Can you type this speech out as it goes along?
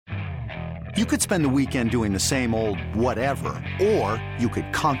You could spend the weekend doing the same old whatever, or you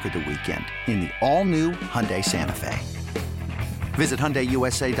could conquer the weekend in the all-new Hyundai Santa Fe. Visit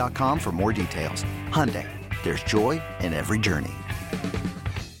HyundaiUSA.com for more details. Hyundai, there's joy in every journey.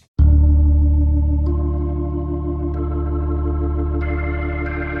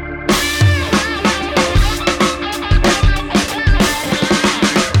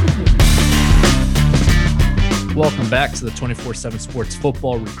 Welcome back to the 24/7 Sports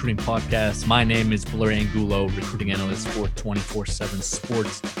Football Recruiting Podcast. My name is Blair Angulo, recruiting analyst for 24/7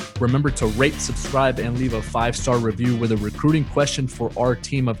 Sports. Remember to rate, subscribe, and leave a 5-star review with a recruiting question for our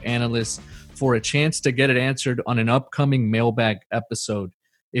team of analysts for a chance to get it answered on an upcoming mailbag episode.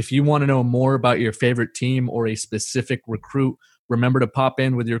 If you want to know more about your favorite team or a specific recruit, remember to pop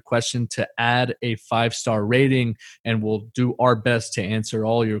in with your question to add a 5-star rating, and we'll do our best to answer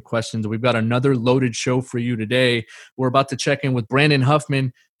all your questions. We've got another loaded show for you today. We're about to check in with Brandon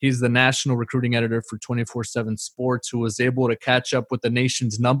Huffman. He's the national recruiting editor for 24/7 Sports, who was able to catch up with the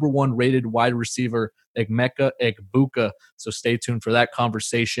nation's #1 rated wide receiver, Emeka Egbuka. So stay tuned for that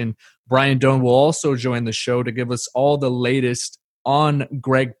conversation. Brian Doan will also join the show to give us all the latest on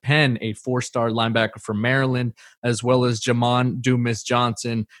Greg Penn, a 4-star linebacker from Maryland, as well as Jamon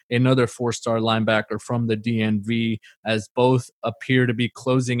Dumas-Johnson, another 4-star linebacker from the DMV, as both appear to be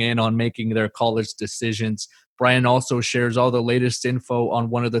closing in on making their college decisions. Brian also shares all the latest info on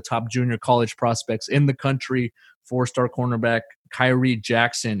one of the top junior college prospects in the country, 4-star cornerback Kyrie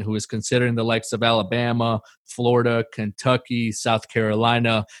Jackson, who is considering the likes of Alabama, Florida, Kentucky, South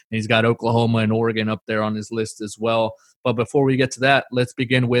Carolina, and he's got Oklahoma and Oregon up there on his list as well. But before we get to that, let's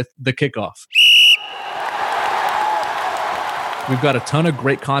begin with the kickoff. We've got a ton of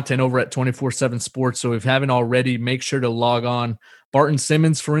great content over at 24/7 Sports, so if you haven't already, make sure to log on. Barton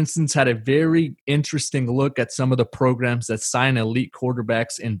Simmons, for instance, had a very interesting look at some of the programs that sign elite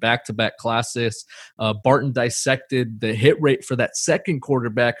quarterbacks in back-to-back classes. Barton dissected the hit rate for that second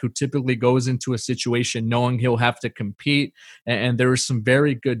quarterback who typically goes into a situation knowing he'll have to compete, and there is some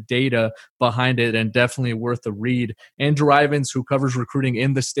very good data behind it and definitely worth a read. Andrew Ivins, who covers recruiting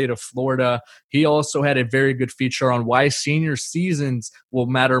in the state of Florida, he also had a very good feature on why senior seasons will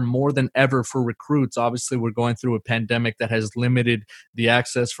matter more than ever for recruits. Obviously, we're going through a pandemic that has limited the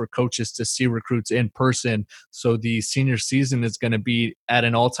access for coaches to see recruits in person. So the senior season is going to be at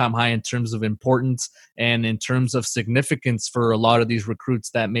an all-time high in terms of importance and in terms of significance for a lot of these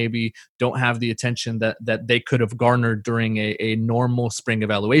recruits that maybe don't have the attention that they could have garnered during a normal spring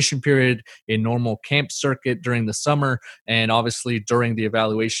evaluation period, a normal camp circuit during the summer, and obviously during the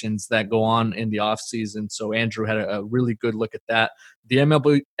evaluations that go on in the offseason. So Andrew had a really good look at that. The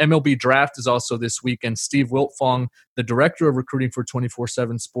MLB draft is also this weekend. Steve Wiltfong, the director of recruiting for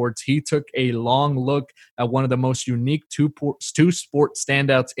 24/7 Sports, he took a long look at one of the most unique two-sport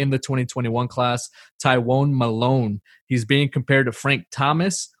standouts in the 2021 class, Tywone Malone. He's being compared to Frank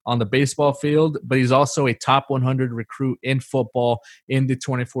Thomas on the baseball field, but he's also a top 100 recruit in football in the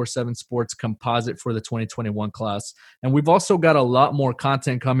 24/7 Sports composite for the 2021 class. And we've also got a lot more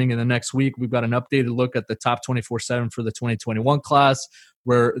content coming in the next week. We've got an updated look at the top 24/7 for the 2021 class,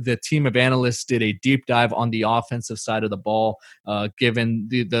 where the team of analysts did a deep dive on the offensive side of the ball, given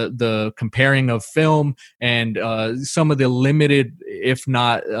the comparing of film and some of the limited, if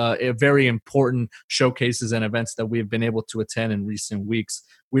not very important showcases and events that we've been able to attend in recent weeks.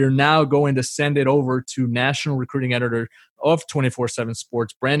 We are now going to send it over to national recruiting editor of 24/7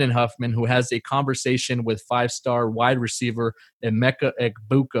 Sports, Brandon Huffman, who has a conversation with 5-star wide receiver Emeka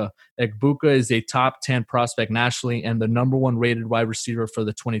Egbuka. Egbuka is a top 10 prospect nationally and the #1 rated wide receiver for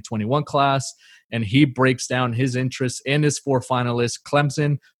the 2021 class. And he breaks down his interests in his 4 finalists: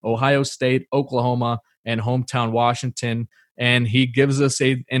 Clemson, Ohio State, Oklahoma, and hometown Washington. And he gives us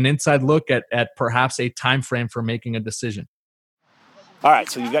an inside look at perhaps a time frame for making a decision. All right,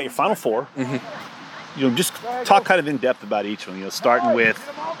 so you've got your Final Four. Mm-hmm. Just talk kind of in depth about each one. Starting with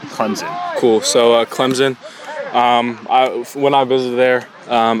Clemson. Cool. So Clemson. When I visited there,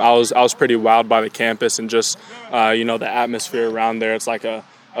 I was pretty wowed by the campus and just the atmosphere around there. It's like a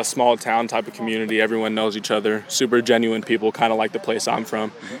small town type of community. Everyone knows each other. Super genuine people, kind of like the place I'm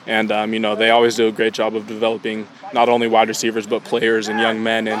from. And they always do a great job of developing not only wide receivers but players and young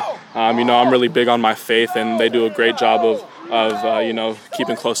men. And I'm really big on my faith, and they do a great job of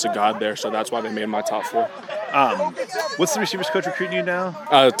keeping close to God there. So that's why they made my top 4. What's the receivers coach recruiting you now?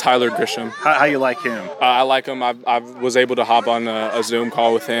 Tyler Grisham. How you like him? I like him. I was able to hop on a Zoom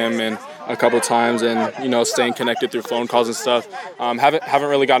call with him, and a couple times, and staying connected through phone calls and stuff. Haven't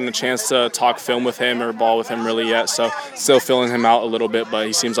really gotten a chance to talk film with him or ball with him really yet, so still filling him out a little bit, but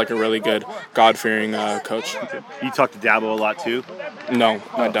he seems like a really good, God-fearing coach. Okay. You talk to Dabo a lot too? No,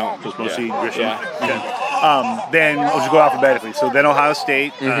 I don't. Just mostly Grisham? Yeah. Okay. Then we'll just go alphabetically. So then Ohio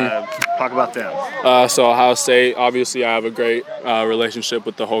State, talk about them. So Ohio State, obviously I have a great relationship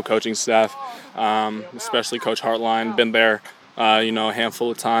with the whole coaching staff, especially Coach Hartline. Been there, a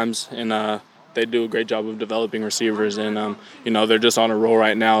handful of times, and they do a great job of developing receivers. And, they're just on a roll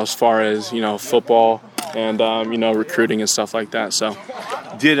right now as far as, football and, recruiting and stuff like that. So,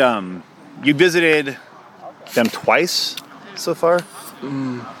 did you visited them twice so far?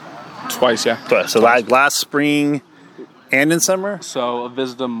 Twice, yeah. So last spring and in summer? So I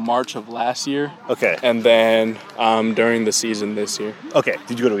visited them March of last year. Okay. And then during the season this year. Okay.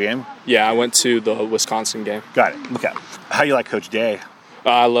 Did you go to a game? Yeah, I went to the Wisconsin game. Got it. Okay. How do you like Coach Day?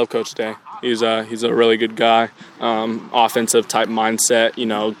 I love Coach Day. He's a really good guy. Offensive type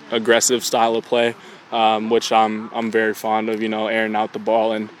mindset, aggressive style of play, which I'm very fond of, airing out the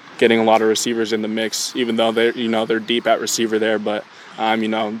ball and getting a lot of receivers in the mix, even though they're deep at receiver there. But,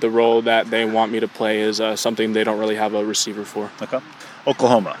 the role that they want me to play is something they don't really have a receiver for. Okay.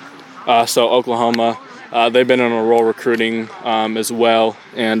 Oklahoma. So Oklahoma, they've been on a roll recruiting as well.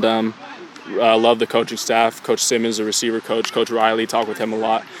 And love the coaching staff. Coach Simmons, the receiver coach. Coach Riley, talk with him a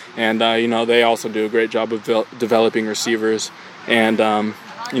lot. And, they also do a great job of developing receivers. And,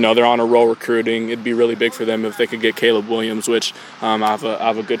 they're on a roll recruiting. It'd be really big for them if they could get Caleb Williams, which I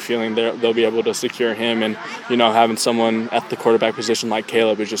have a good feeling they'll be able to secure him. And, having someone at the quarterback position like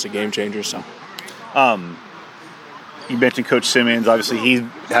Caleb is just a game changer. So, you mentioned Coach Simmons. Obviously, he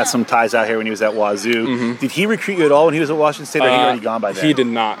has some ties out here when he was at Wazoo. Did he recruit you at all when he was at Washington State, or had he already gone by then? He did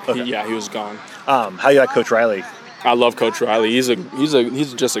not. Okay. He was gone. How you like Coach Riley? I love Coach Riley. He's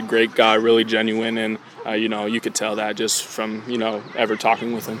just a great guy, really genuine, and you could tell that just from ever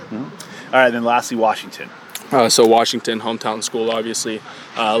talking with him. All right, then lastly, Washington. So Washington, hometown school, obviously.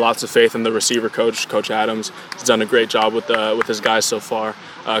 Lots of faith in the receiver coach, Coach Adams. He's done a great job with his guys so far.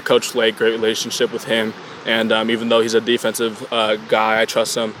 Coach Flake, great relationship with him. And even though he's a defensive guy, I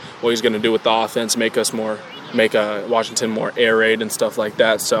trust him. What he's going to do with the offense, make Washington more air raid and stuff like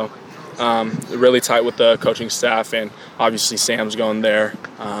that. So really tight with the coaching staff, and obviously Sam's going there,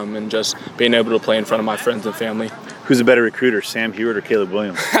 and just being able to play in front of my friends and family. Who's a better recruiter, Sam Hewitt or Caleb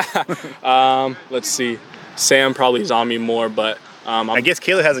Williams? Let's see. Sam probably is on me more, but I guess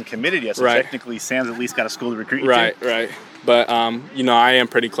Caleb hasn't committed yet, so right. Technically Sam's at least got a school to recruit you right, to. Right. But I am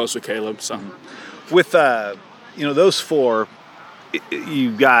pretty close with Caleb. So, with those four,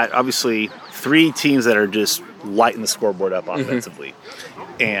 you've got obviously three teams that are just lighting the scoreboard up offensively,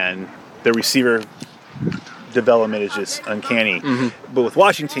 and the receiver development is just uncanny. But with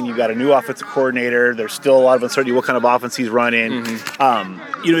Washington, you've got a new offensive coordinator. There's still a lot of uncertainty what kind of offense he's running.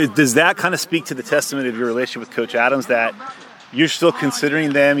 Does that kind of speak to the testament of your relationship with Coach Adams, that you're still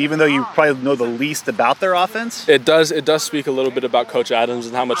considering them, even though you probably know the least about their offense? It does speak a little bit about Coach Adams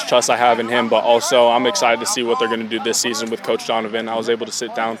and how much trust I have in him, but also I'm excited to see what they're going to do this season with Coach Donovan. I was able to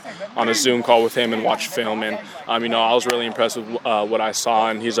sit down on a Zoom call with him and watch film, and I was really impressed with what I saw,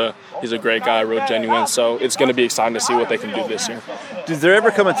 and he's a great guy, real genuine, so it's going to be exciting to see what they can do this year. Does there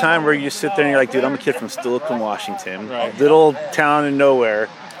ever come a time where you just sit there and you're like, dude, I'm a kid from Steilacoom, Washington, right. Little town in nowhere,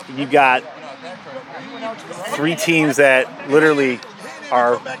 you got three teams that literally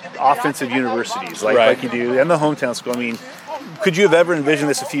are offensive universities, like you do, and the hometown school. I mean, could you have ever envisioned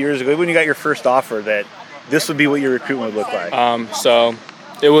this a few years ago when you got your first offer, that this would be what your recruitment would look like? So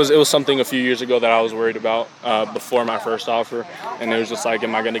it was something a few years ago that I was worried about before my first offer, and it was just like,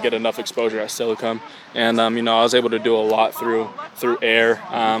 am I going to get enough exposure at Steilacoom? And I was able to do a lot through air.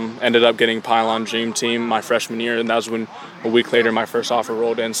 Ended up getting Pylon Dream Team my freshman year, and that was when a week later my first offer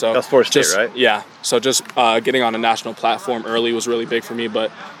rolled in. So that's Florida State, right? Yeah. So just getting on a national platform early was really big for me.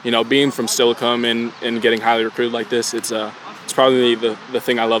 But being from Steilacoom and getting highly recruited like this, it's probably the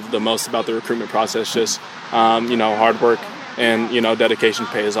thing I love the most about the recruitment process. Just hard work and dedication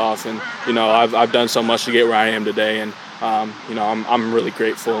pays off. And I've done so much to get where I am today, and I'm really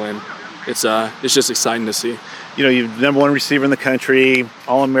grateful, and it's just exciting to see. You're the number one receiver in the country,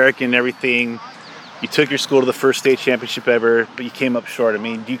 All-American and everything. You took your school to the first state championship ever, but you came up short. I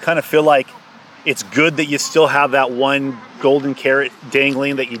mean, do you kind of feel like it's good that you still have that one golden carrot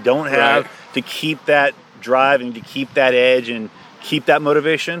dangling that you don't have to keep that drive and to keep that edge and keep that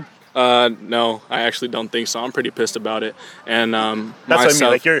motivation? No, I actually don't think so. I'm pretty pissed about it. And that's what I mean.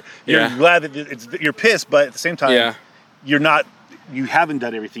 Like you're glad that you're pissed, but at the same time, you're not you haven't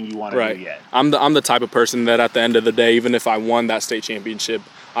done everything you want to do yet. I'm the type of person that at the end of the day, even if I won that state championship,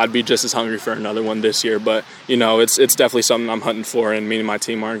 I'd be just as hungry for another one this year. But, it's definitely something I'm hunting for, and me and my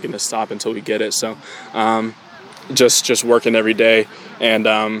team aren't going to stop until we get it. So just working every day, and,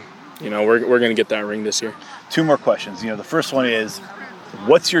 we're going to get that ring this year. 2 more questions. The first one is,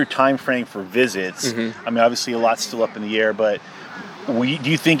 what's your time frame for visits? I mean, obviously a lot's still up in the air, but do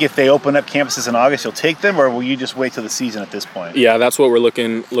you think if they open up campuses in August, you'll take them, or will you just wait till the season at this point? Yeah, that's what we're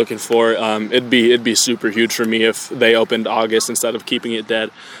looking for. It'd be super huge for me if they opened August instead of keeping it dead.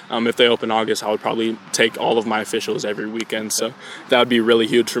 If they open August, I would probably take all of my officials every weekend. So that would be really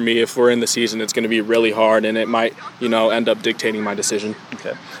huge for me. If we're in the season, it's going to be really hard, and it might, end up dictating my decision.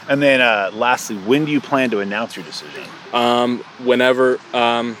 Okay. And then lastly, when do you plan to announce your decision? Whenever.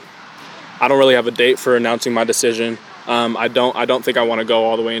 I don't really have a date for announcing my decision. I don't think I want to go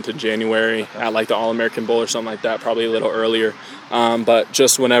all the way into January at like the All-American Bowl or something like that, probably a little earlier. But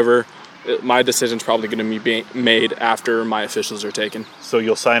just whenever, my decision's probably going to be made after my officials are taken. So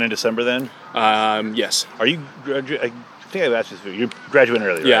you'll sign in December then? Yes. Are you I think I've asked this before. You're graduating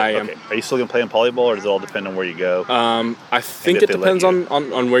early, right? Yeah, I am. Okay. Are you still going to play in Poly Bowl, or does it all depend on where you go? I think it depends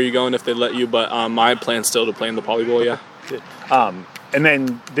on where you go and if they let you, but my plan's still to play in the Poly Bowl, yeah. Good. And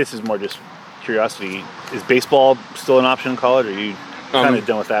then this is more just curiosity. Is baseball still an option in college, or are you kind of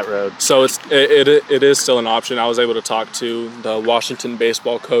done with that road? So it is still an option. I was able to talk to the Washington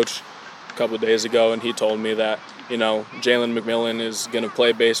baseball coach a couple of days ago, and he told me that Jalen McMillan is going to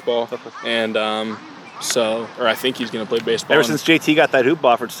play baseball, and I think he's going to play baseball. Ever since JT got that hoop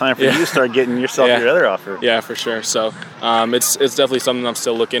offer, it's time for you to start getting yourself your other offer. Yeah, for sure. So it's definitely something I'm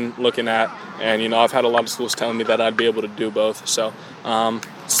still looking at, and I've had a lot of schools telling me that I'd be able to do both. So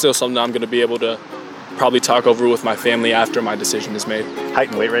it's still something I'm going to be able to probably talk over with my family after my decision is made. Height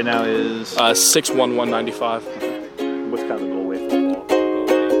and weight right now is 6'1", 195. What's kind of the goal weight for football?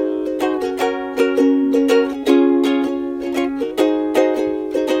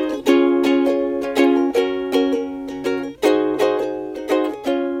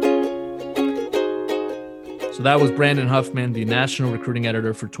 So that was Brandon Huffman, the national recruiting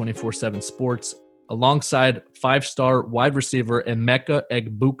editor for 24/7 Sports, alongside 5-star wide receiver Emeka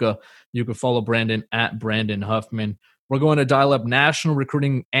Egbuka. You can follow Brandon at Brandon Huffman. We're going to dial up national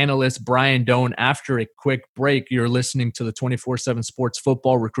recruiting analyst Brian Doan after a quick break. You're listening to the 24/7 Sports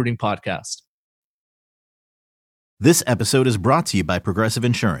Football Recruiting Podcast. This episode is brought to you by Progressive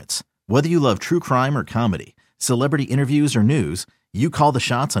Insurance. Whether you love true crime or comedy, celebrity interviews or news, you call the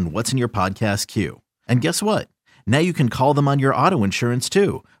shots on what's in your podcast queue. And guess what? Now you can call them on your auto insurance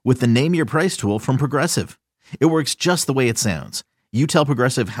too with the Name Your Price tool from Progressive. It works just the way it sounds. You tell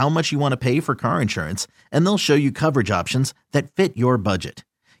Progressive how much you want to pay for car insurance, and they'll show you coverage options that fit your budget.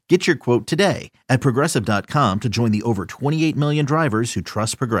 Get your quote today at Progressive.com to join the over 28 million drivers who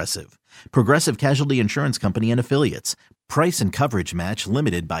trust Progressive. Progressive Casualty Insurance Company and Affiliates. Price and coverage match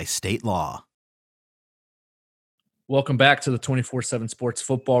limited by state law. Welcome back to the 24/7 Sports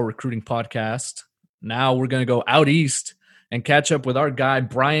Football Recruiting Podcast. Now we're going to go out east and catch up with our guy,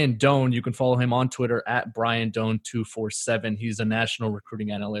 Brian Doan. You can follow him on Twitter at BrianDoan247. He's a national recruiting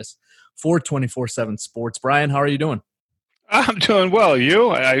analyst for 24/7 Sports. Brian, how are you doing? I'm doing well.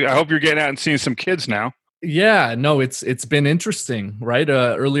 You? I hope you're getting out and seeing some kids now. Yeah, no, it's been interesting, right?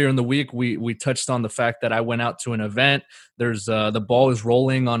 Earlier in the week, we touched on the fact that I went out to an event. There's the ball is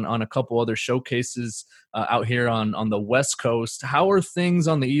rolling on a couple other showcases out here on the West Coast. How are things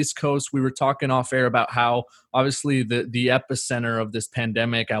on the East Coast? We were talking off air about how obviously the epicenter of this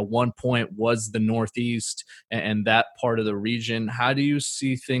pandemic at one point was the Northeast and that part of the region. How do you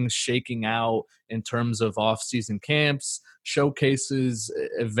see things shaking out in terms of off-season camps, showcases,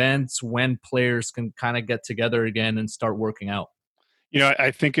 events, when players can kind of get together again and start working out?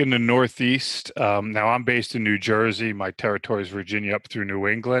 I think in the Northeast, now I'm based in New Jersey. My territory is Virginia up through New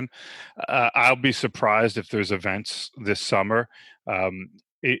England. I'll be surprised if there's events this summer.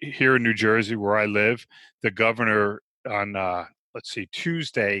 Here in New Jersey, where I live, the governor on,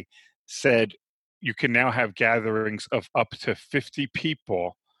 Tuesday said you can now have gatherings of up to 50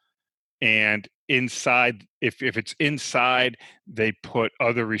 people. And inside, if it's inside, they put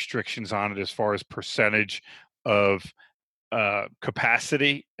other restrictions on it as far as percentage of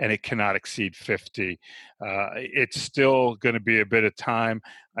capacity, and it cannot exceed 50. It's still going to be a bit of time.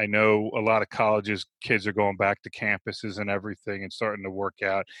 I know a lot of colleges, kids are going back to campuses and everything and starting to work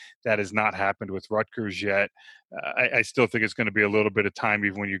out. That has not happened with Rutgers yet. I still think it's going to be a little bit of time,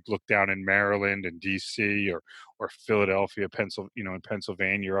 even when you look down in Maryland and DC or Philadelphia, in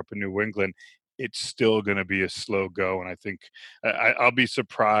Pennsylvania, or up in New England. It's still going to be a slow go. And I think I'll be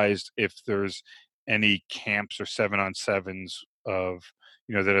surprised if there's any camps or 7-on-7s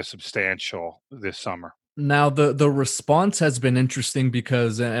that are substantial this summer. Now, the response has been interesting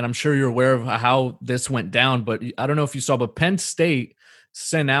because, and I'm sure you're aware of how this went down, but I don't know if you saw, but Penn State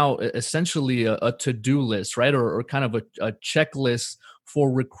sent out essentially a to-do list, right? Or kind of a checklist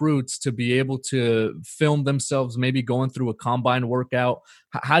for recruits to be able to film themselves, maybe going through a combine workout.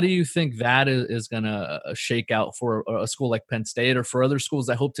 How do you think that is going to shake out for a school like Penn State or for other schools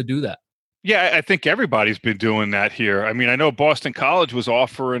that hope to do that? Yeah, I think everybody's been doing that here. I mean, I know Boston College was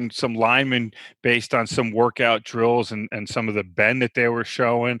offering some linemen based on some workout drills and some of the bend that they were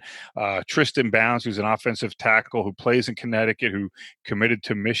showing. Tristan Bounds, who's an offensive tackle who plays in Connecticut, who committed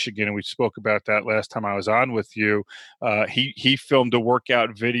to Michigan, and we spoke about that last time I was on with you. He filmed a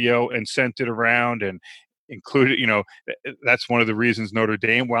workout video and sent it around and included, that's one of the reasons Notre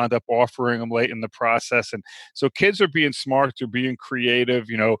Dame wound up offering them late in the process. And so kids are being smart, they're being creative.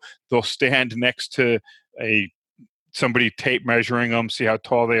 They'll stand next to somebody tape measuring them, see how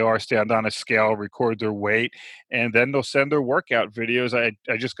tall they are, stand on a scale, record their weight, and then they'll send their workout videos.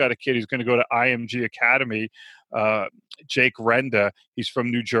 I just got a kid who's going to go to IMG Academy, Jake Renda. He's from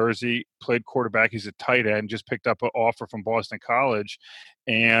New Jersey, played quarterback. He's a tight end, just picked up an offer from Boston College,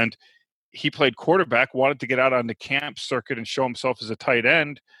 and he played quarterback, wanted to get out on the camp circuit and show himself as a tight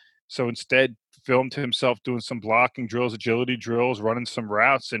end. So instead filmed himself doing some blocking drills, agility drills, running some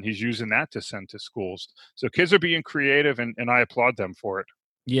routes, and he's using that to send to schools. So kids are being creative, and I applaud them for it.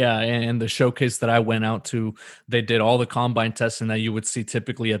 Yeah, and the showcase that I went out to, they did all the combine testing that you would see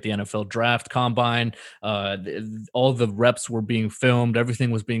typically at the NFL draft combine. All the reps were being filmed.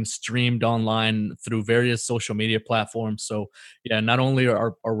 Everything was being streamed online through various social media platforms. So yeah, not only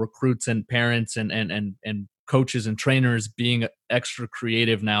are recruits and parents and coaches and trainers being extra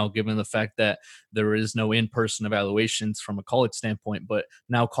creative now, given the fact that there is no in-person evaluations from a college standpoint, but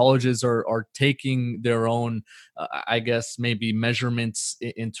now colleges are taking their own, I guess, maybe measurements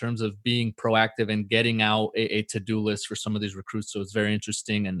in terms of being proactive and getting out a to-do list for some of these recruits. So it's very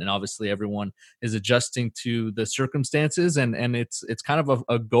interesting. And obviously everyone is adjusting to the circumstances, and it's kind of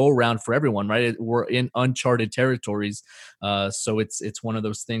a go around for everyone, right? We're in uncharted territories. So it's one of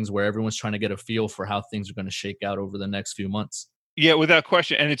those things where everyone's trying to get a feel for how things are going to shake out over the next few months. Yeah, without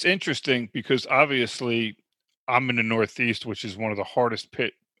question. And it's interesting because obviously I'm in the Northeast, which is one of the hardest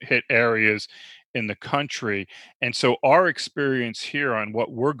hit areas in the country. And so our experience here on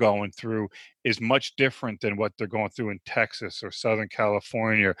what we're going through is much different than what they're going through in Texas or Southern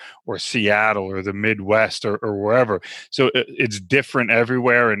California or Seattle or the Midwest or wherever. So it's different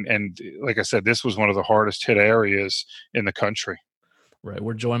everywhere. And like I said, this was one of the hardest hit areas in the country. Right.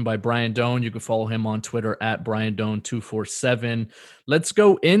 We're joined by Brian Doan. You can follow him on Twitter at BrianDoan247. Let's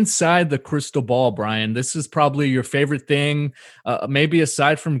go inside the crystal ball, Brian. This is probably your favorite thing, maybe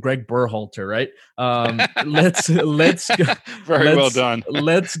aside from Greg Berhalter, right? Let's go. Very well done.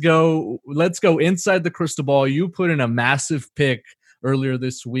 Let's go inside the crystal ball. You put in a massive pick earlier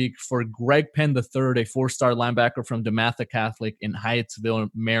this week for Greg Penn III, a 4-star linebacker from DeMatha Catholic in Hyattsville,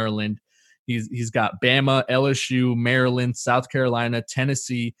 Maryland. He's got Bama, LSU, Maryland, South Carolina,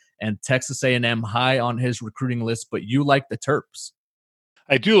 Tennessee, and Texas A&M high on his recruiting list, but you like the Terps.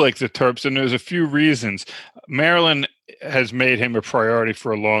 I do like the Terps, and there's a few reasons. Maryland has made him a priority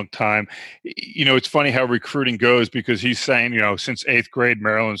for a long time. It's funny how recruiting goes because he's saying, since 8th grade,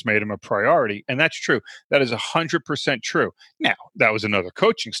 Maryland's made him a priority. And that's true. That is 100% true. Now, that was another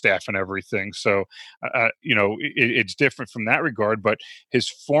coaching staff and everything. So, it's different from that regard. But his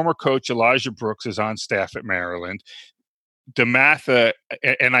former coach, Elijah Brooks, is on staff at Maryland. DeMatha,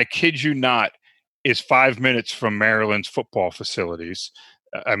 and I kid you not, is 5 minutes from Maryland's football facilities.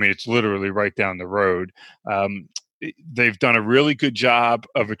 I mean, it's literally right down the road. They've done a really good job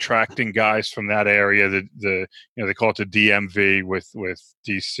of attracting guys from that area. They call it the DMV with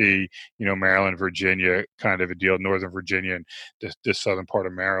DC, Maryland, Virginia, kind of a deal, Northern Virginia and the southern part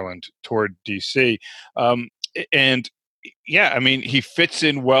of Maryland toward DC. And yeah, I mean, he fits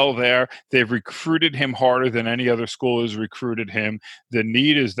in well there. They've recruited him harder than any other school has recruited him. The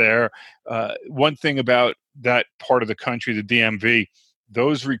need is there. One thing about that part of the country, the DMV,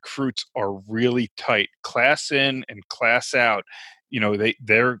 those recruits are really tight. Class in and class out.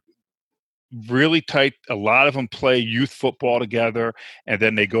 They're really tight. A lot of them play youth football together, and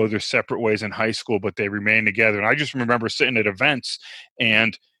then they go their separate ways in high school, but they remain together. And I just remember sitting at events,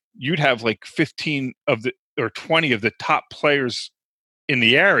 and you'd have like 15 or 20 of the top players in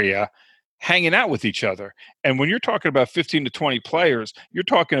the area hanging out with each other. And when you're talking about 15 to 20 players, you're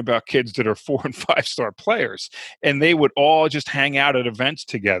talking about kids that are 4- and 5-star players, and they would all just hang out at events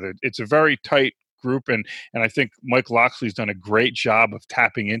together. It's a very tight group. And I think Mike Locksley's done a great job of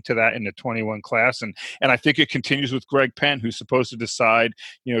tapping into that in the 21 class. And I think it continues with Greg Penn, who's supposed to decide,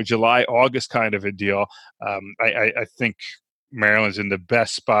 July, August kind of a deal. I think Maryland's in the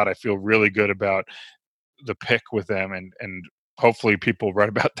best spot. I feel really good about the pick with them, and hopefully people write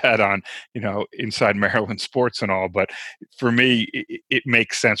about that on, Inside Maryland Sports and all. But for me, it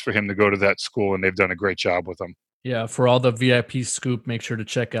makes sense for him to go to that school, and they've done a great job with him. Yeah, for all the VIP scoop, make sure to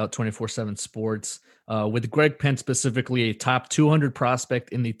check out 24/7 Sports. With Greg Penn specifically, a top 200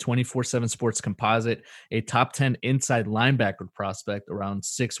 prospect in the 24/7 Sports composite, a top 10 inside linebacker prospect around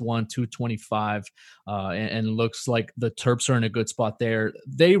 6'1", 225, and looks like the Terps are in a good spot there.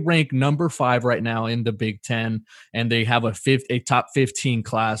 They rank number 5 right now in the Big Ten, and they have a top 15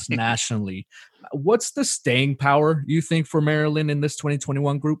 class nationally. What's the staying power, you think, for Maryland in this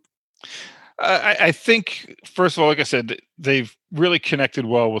 2021 group? I think, first of all, like I said, they've really connected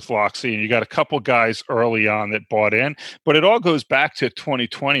well with Locksley, and you got a couple guys early on that bought in, but it all goes back to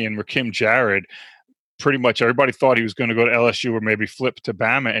 2020 and Rakim Jarrett. Pretty much everybody thought he was going to go to LSU or maybe flip to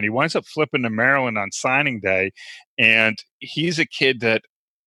Bama, and he winds up flipping to Maryland on signing day. And he's a kid that,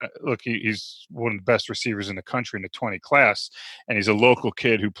 look, he's one of the best receivers in the country in the 20 class, and he's a local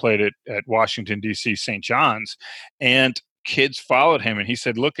kid who played at Washington, D.C., St. John's. And kids followed him, and he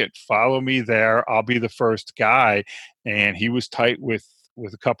said, follow me there. I'll be the first guy. And he was tight with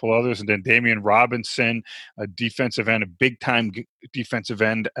a couple others. And then Damian Robinson, a defensive end, a big-time defensive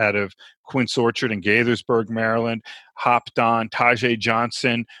end out of Quince Orchard in Gaithersburg, Maryland, hopped on. Tajay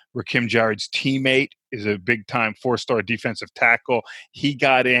Johnson, Rakim Jarrett's teammate, is a big-time 4-star defensive tackle. He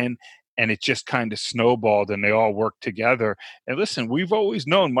got in, and it just kind of snowballed, and they all worked together. And listen, we've always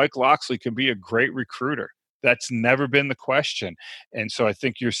known Mike Locksley can be a great recruiter. That's never been the question. And so I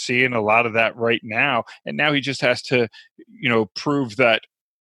think you're seeing a lot of that right now. And now he just has to, prove that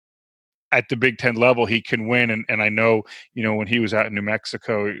at the Big Ten level he can win. And I know, when he was out in New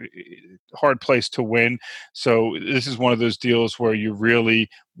Mexico, hard place to win. So this is one of those deals where you really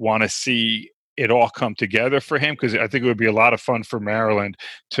want to see it all come together for him, because I think it would be a lot of fun for Maryland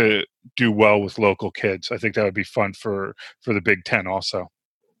to do well with local kids. I think that would be fun for the Big Ten also.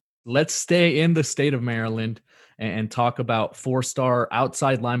 Let's stay in the state of Maryland and talk about 4-star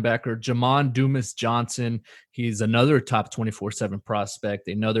outside linebacker Jamon Dumas Johnson. He's another top 24/7 prospect,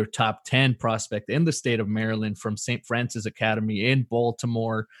 another top 10 prospect in the state of Maryland from St. Francis Academy in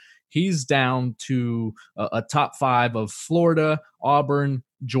Baltimore. He's down to a top 5 of Florida, Auburn,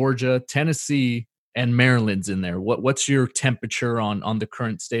 Georgia, Tennessee, and Maryland's in there. What's your temperature on the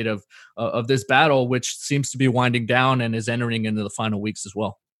current state of this battle, which seems to be winding down and is entering into the final weeks as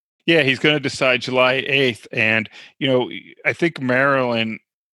well? Yeah, he's going to decide July 8th. And, I think Maryland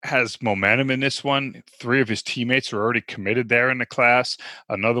has momentum in this one. 3 of his teammates are already committed there in the class.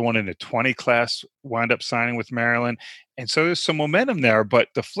 Another one in the 20 class wound up signing with Maryland. And so there's some momentum there. But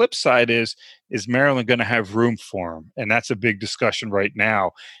the flip side is Maryland going to have room for him? And that's a big discussion right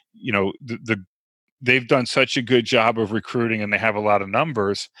now. They've done such a good job of recruiting, and they have a lot of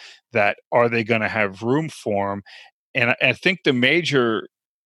numbers, that are they going to have room for him? And I think the major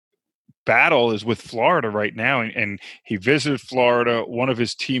battle is with Florida right now, and he visited Florida. One of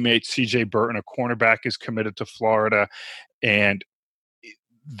his teammates, CJ Burton, a cornerback, is committed to Florida, and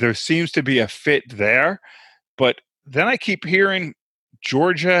there seems to be a fit there. But then I keep hearing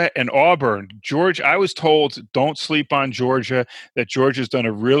Georgia and Auburn. I was told, don't sleep on Georgia, that Georgia's done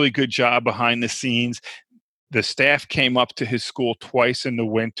a really good job behind the scenes. The staff came up to his school twice in the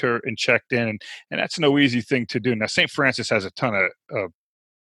winter and checked in, and that's no easy thing to do. Now, St. Francis has a ton of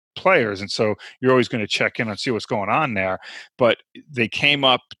players, and so you're always going to check in and see what's going on there. But they came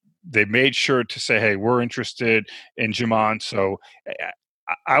up, they made sure to say, hey, we're interested in Jamon. So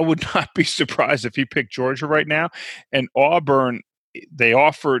I would not be surprised if he picked Georgia right now. And Auburn, they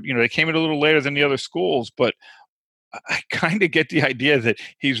offered, they came in a little later than the other schools, but I kind of get the idea that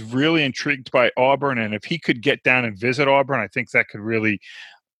he's really intrigued by Auburn. And if he could get down and visit Auburn, I think that could really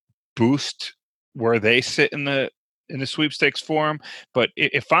boost where they sit in the sweepstakes for him. But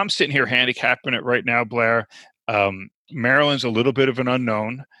if I'm sitting here handicapping it right now, Blair, Maryland's a little bit of an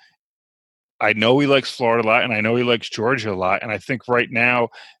unknown. I know he likes Florida a lot, and I know he likes Georgia a lot. And I think right now,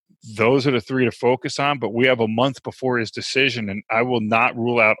 those are the 3 to focus on. But we have a month before his decision, and I will not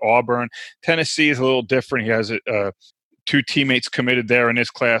rule out Auburn. Tennessee is a little different. He has 2 teammates committed there in his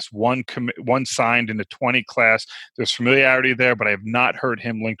class, one signed in the 20 class. There's familiarity there, but I have not heard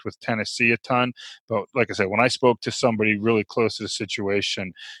him linked with Tennessee a ton. But like I said, when I spoke to somebody really close to the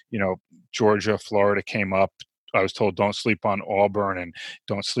situation, Georgia, Florida came up. I was told don't sleep on Auburn and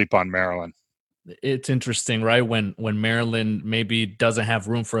don't sleep on Maryland. It's interesting, right? When Maryland maybe doesn't have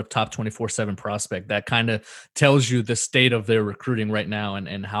room for a top 24/7 prospect, that kind of tells you the state of their recruiting right now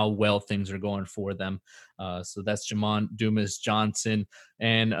and how well things are going for them. So that's Jamon Dumas Johnson.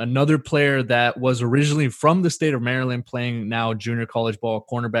 And another player that was originally from the state of Maryland, playing now junior college ball,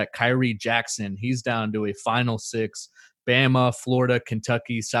 cornerback Kyrie Jackson. He's down to a Final Six. Bama, Florida,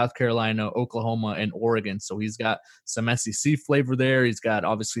 Kentucky, South Carolina, Oklahoma, and Oregon. So he's got some SEC flavor there. He's got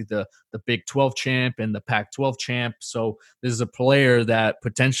obviously the Big 12 champ and the Pac-12 champ. So this is a player that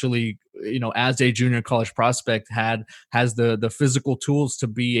potentially, as a junior college prospect has the physical tools to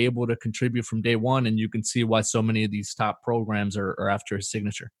be able to contribute from day one. And you can see why so many of these top programs are after his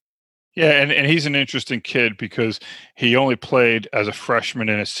signature. Yeah, and he's an interesting kid because he only played as a freshman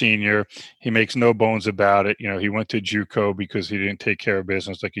and a senior. He makes no bones about it. He went to JUCO because he didn't take care of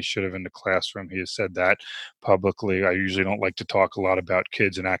business like he should have in the classroom. He has said that publicly. I usually don't like to talk a lot about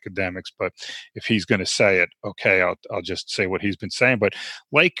kids and academics, but if he's going to say it, okay, I'll just say what he's been saying. But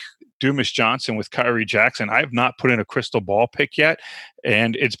like Dumas Johnson with Kyrie Jackson, I have not put in a crystal ball pick yet,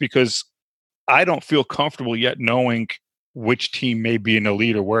 and it's because I don't feel comfortable yet knowing which team may be an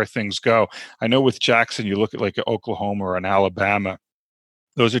elite or where things go. I know with Jackson, you look at like an Oklahoma or an Alabama.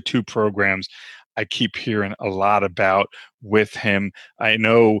 Those are two programs I keep hearing a lot about with him. I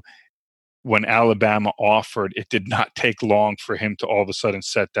know when Alabama offered, it did not take long for him to all of a sudden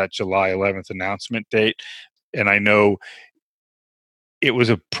set that July 11th announcement date. And I know it was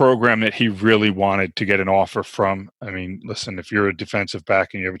a program that he really wanted to get an offer from. I mean, listen, if you're a defensive back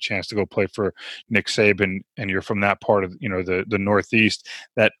and you have a chance to go play for Nick Saban and you're from that part of, the Northeast,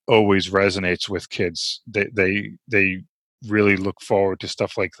 that always resonates with kids. They really look forward to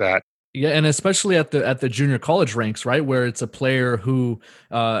stuff like that. Yeah, and especially at the junior college ranks, right, where it's a player who,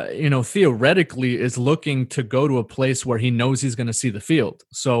 theoretically is looking to go to a place where he knows he's going to see the field.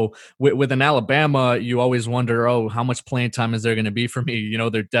 So with an Alabama, you always wonder, how much playing time is there going to be for me?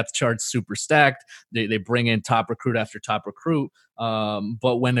 Their depth chart's super stacked. They bring in top recruit after top recruit.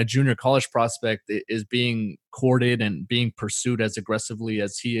 But when a junior college prospect is being courted and being pursued as aggressively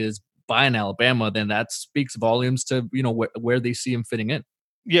as he is by an Alabama, then that speaks volumes to where they see him fitting in.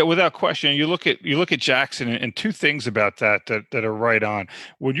 Yeah, without question. You look at Jackson, and two things about that are right on.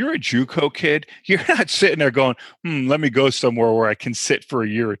 When you're a JUCO kid, you're not sitting there going, let me go somewhere where I can sit for a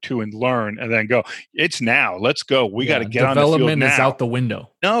year or two and learn, and then go. It's now. Let's go. We got to get on the field now. Development is out the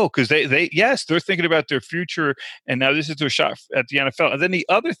window. No, because they're thinking about their future, and now this is their shot at the NFL. And then the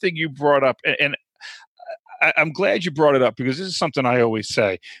other thing you brought up, and I'm glad you brought it up because this is something I always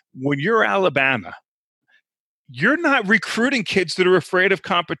say. When you're Alabama, you're not recruiting kids that are afraid of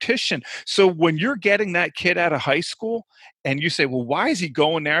competition. So when you're getting that kid out of high school and you say, well, why is he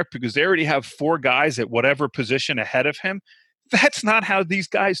going there? Because they already have 4 guys at whatever position ahead of him. That's not how these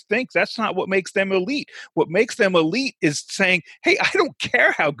guys think. That's not what makes them elite. What makes them elite is saying, hey, I don't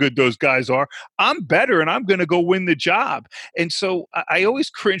care how good those guys are. I'm better and I'm going to go win the job. And so I always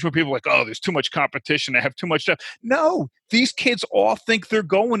cringe when people are like, oh, there's too much competition. I have too much stuff. No, these kids all think they're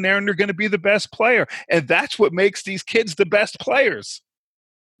going there and they're going to be the best player. And that's what makes these kids the best players.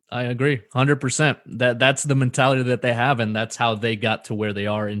 I agree 100%. That's the mentality that they have, and that's how they got to where they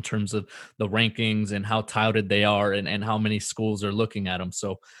are in terms of the rankings and how touted they are and how many schools are looking at them.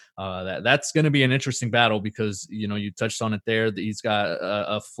 So that's going to be an interesting battle because, you touched on it there. He's got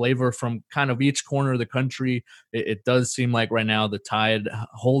a flavor from kind of each corner of the country. It does seem like right now the Tide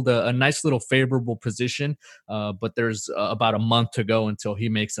hold a nice little favorable position, but there's about a month to go until he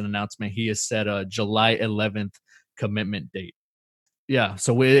makes an announcement. He has set a July 11th commitment date. Yeah,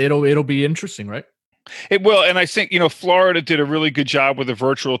 so it'll be interesting, right? It will, and I think, Florida did a really good job with a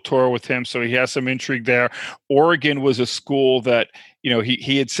virtual tour with him, so he has some intrigue there. Oregon was a school that,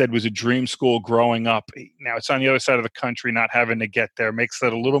 he had said was a dream school growing up. Now, it's on the other side of the country, not having to get there makes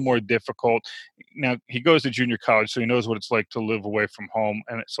that a little more difficult. Now, he goes to junior college, so he knows what it's like to live away from home,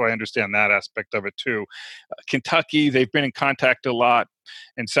 and so I understand that aspect of it too. Kentucky, they've been in contact a lot.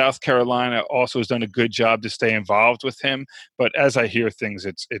 And South Carolina also has done a good job to stay involved with him. But as I hear things,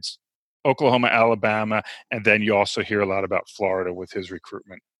 it's Oklahoma, Alabama, and then you also hear a lot about Florida with his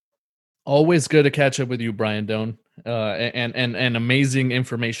recruitment. Always good to catch up with you, Brian Doan, and amazing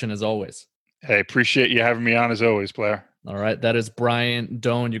information as always. Hey, appreciate you having me on as always, Blair. All right, that is Brian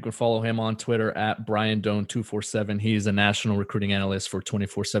Doan. You can follow him on Twitter at BrianDoan247. He's a national recruiting analyst for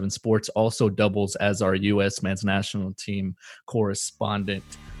 24/7 Sports, also doubles as our U.S. men's national team correspondent.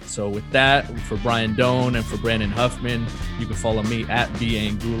 So with that, for Brian Doan and for Brandon Huffman, you can follow me at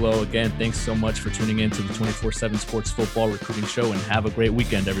BAngulo. Again, thanks so much for tuning in to the 24/7 Sports Football Recruiting Show, and have a great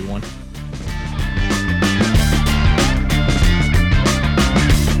weekend, everyone.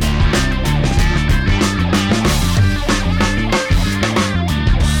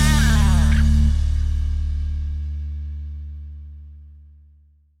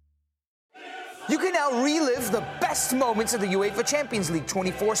 now relive the best moments of the UEFA Champions League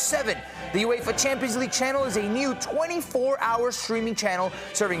 24/7. The UEFA Champions League channel is a new 24-hour streaming channel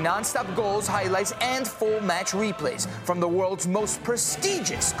serving non-stop goals, highlights, and full match replays from the world's most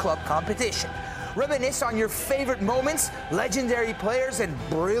prestigious club competition. Reminisce on your favorite moments, legendary players, and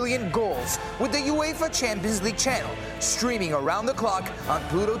brilliant goals with the UEFA Champions League channel, streaming around the clock on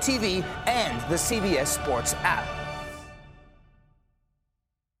Pluto TV and the CBS Sports app.